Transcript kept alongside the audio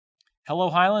Hello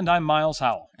Highland, I'm Miles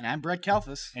Howell. And I'm Brett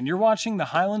Kalfas. And you're watching the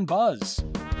Highland Buzz.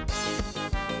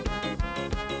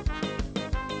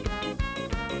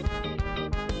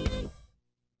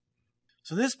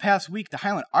 So this past week, the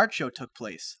Highland Art Show took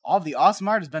place. All of the awesome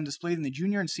art has been displayed in the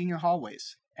junior and senior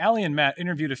hallways. Allie and Matt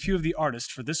interviewed a few of the artists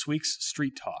for this week's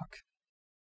Street Talk.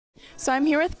 So I'm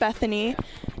here with Bethany.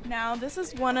 Now this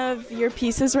is one of your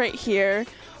pieces right here.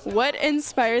 What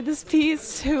inspired this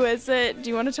piece? Who is it? Do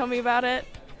you want to tell me about it?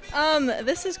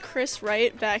 This is Chris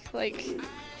Wright back like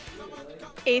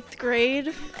 8th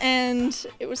grade, and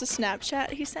it was a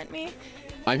Snapchat he sent me.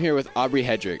 I'm here with Aubrey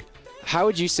Hedrick. How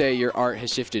would you say your art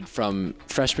has shifted from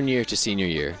freshman year to senior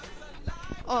year?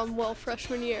 Well,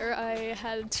 freshman year I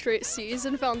had straight C's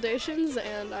in foundations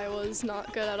and I was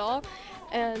not good at all.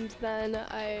 And then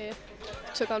I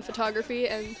took on photography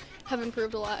and have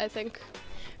improved a lot, I think.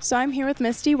 So I'm here with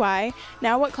Misty Y.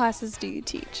 Now what classes do you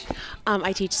teach?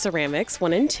 I teach ceramics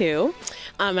 1 and 2,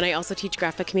 and I also teach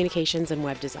graphic communications and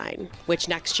web design, which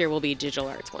next year will be digital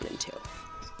arts 1 and 2.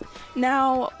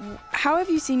 Now, how have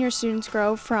you seen your students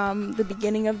grow from the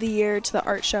beginning of the year to the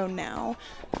art show now?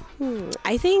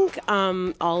 I think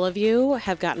all of you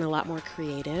have gotten a lot more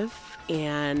creative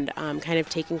and kind of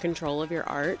taking control of your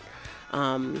art.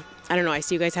 I don't know, I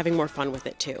see you guys having more fun with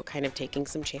it too, kind of taking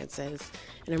some chances,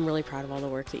 and I'm really proud of all the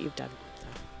work that you've done.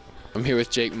 I'm here with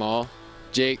Jake Mall.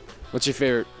 Jake, what's your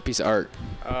favorite piece of art?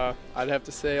 I'd have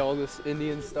to say all this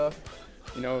Indian stuff.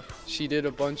 You know, she did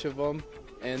a bunch of them,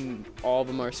 and all of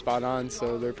them are spot on,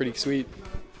 so they're pretty sweet.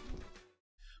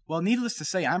 Well, needless to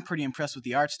say, I'm pretty impressed with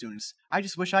the art students. I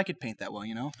just wish I could paint that well,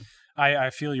 you know? I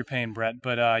feel your pain, Brett,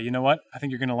 but you know what? I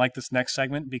think you're going to like this next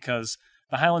segment because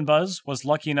the Highland Buzz was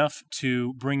lucky enough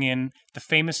to bring in the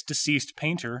famous deceased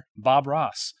painter, Bob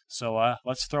Ross. So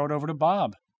let's throw it over to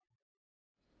Bob.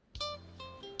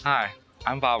 Hi,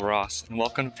 I'm Bob Ross, and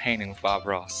welcome to Painting with Bob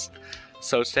Ross.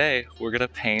 So today, we're going to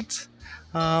paint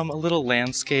a little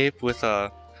landscape with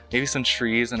maybe some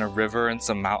trees and a river and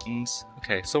some mountains.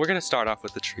 Okay, so we're going to start off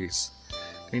with the trees.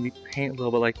 Maybe paint a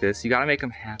little bit like this. You got to make them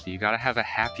happy. You got to have a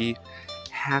happy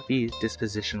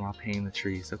disposition while painting the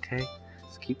trees, okay?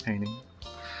 So keep painting.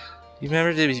 You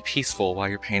remember to be peaceful while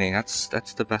you're painting. That's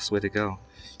the best way to go.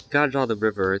 You got to draw the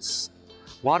river.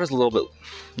 Water's a little bit,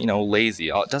 lazy.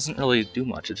 It doesn't really do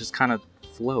much. It just kind of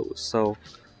flows. So,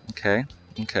 okay,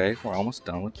 we're almost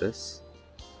done with this.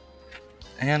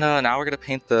 And now we're gonna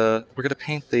paint the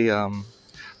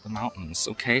mountains.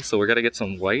 Okay, so we're gonna get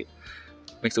some white,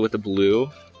 mix it with the blue.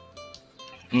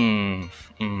 Okay,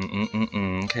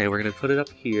 we're gonna put it up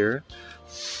here.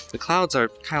 The clouds are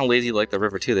kind of lazy like the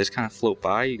river too. They just kind of float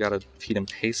by. You gotta feed them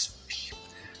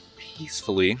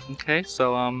peacefully. Okay,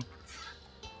 so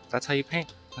that's how you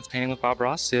paint. That's painting with Bob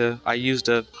Ross. I used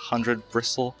a 100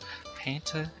 bristle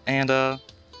paint, and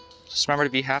just remember to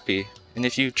be happy. And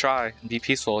if you try and be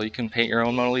peaceful, you can paint your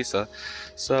own Mona Lisa.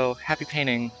 So happy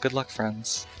painting. Good luck,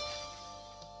 friends.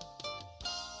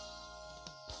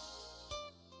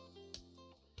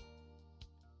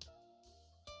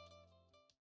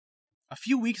 A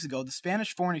few weeks ago, the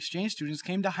Spanish foreign exchange students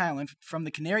came to Highland from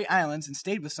the Canary Islands and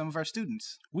stayed with some of our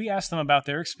students. We asked them about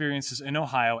their experiences in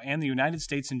Ohio and the United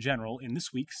States in general in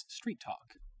this week's Street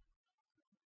Talk.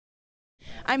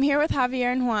 I'm here with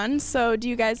Javier and Juan. So do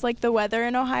you guys like the weather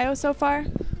in Ohio so far?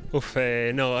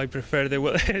 No, I prefer the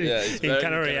weather in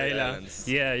Canary Islands.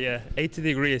 Yeah, 80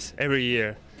 degrees every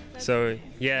year. So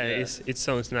it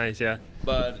sounds nice, yeah.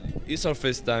 But it's our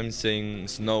first time seeing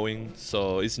snowing,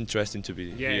 so it's interesting to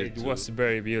be here. Yeah, it was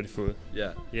very beautiful.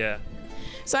 Yeah.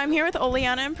 So I'm here with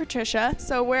Oleana and Patricia.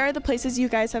 So where are the places you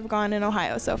guys have gone in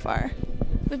Ohio so far?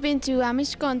 We've been to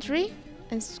Amish country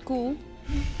and school.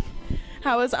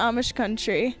 How was Amish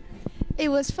country? It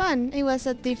was fun. It was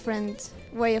a different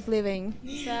way of living.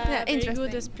 It's a very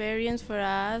good experience for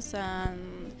us,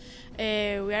 and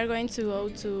we are going to go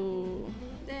to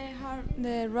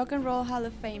the Rock and Roll Hall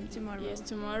of Fame tomorrow. Yes,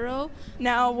 tomorrow.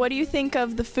 Now, what do you think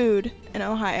of the food in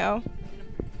Ohio?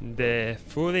 The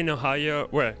food in Ohio,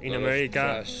 well, in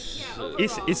America,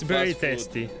 it's very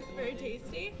tasty. Very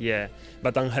tasty? Yeah,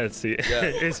 but unhealthy. Yeah.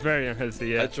 It's very unhealthy,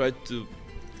 yeah. I try to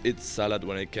eat salad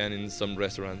when I can in some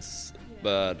restaurants,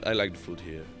 but I like the food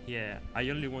here. Yeah, I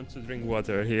only want to drink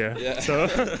water here. Yeah. So,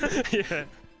 yeah.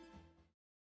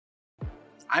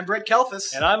 I'm Brett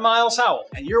Kalfas. And I'm Miles Howell.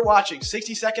 And you're watching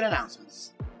 60-Second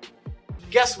Announcements.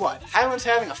 Guess what? Highland's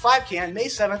having a 5K on May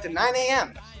 7th at 9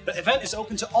 a.m. The event is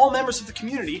open to all members of the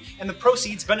community, and the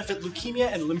proceeds benefit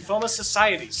leukemia and lymphoma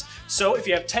societies. So if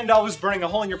you have $10 burning a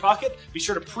hole in your pocket, be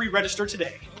sure to pre-register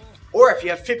today. Or if you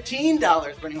have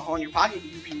 $15 burning a hole in your pocket,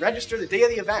 you can register the day of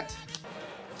the event.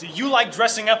 Do you like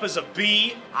dressing up as a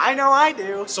bee? I know I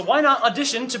do. So why not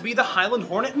audition to be the Highland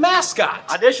Hornet mascot?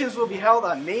 Auditions will be held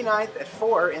on May 9th at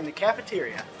 4 in the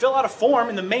cafeteria. Fill out a form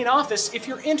in the main office if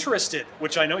you're interested,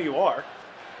 which I know you are.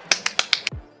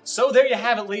 So there you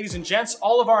have it, ladies and gents,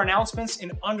 all of our announcements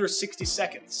in under 60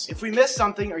 seconds. If we missed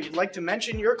something or you'd like to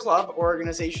mention your club or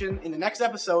organization in the next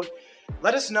episode,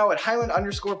 let us know at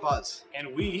Highland_Buzz.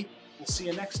 And we will see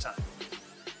you next time.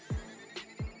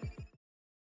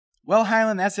 Well,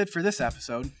 Highland, that's it for this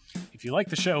episode. If you like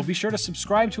the show, be sure to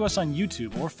subscribe to us on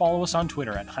YouTube or follow us on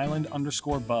Twitter at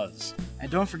Highland_Buzz. And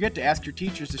don't forget to ask your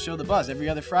teachers to show the buzz every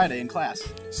other Friday in class.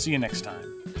 See you next time.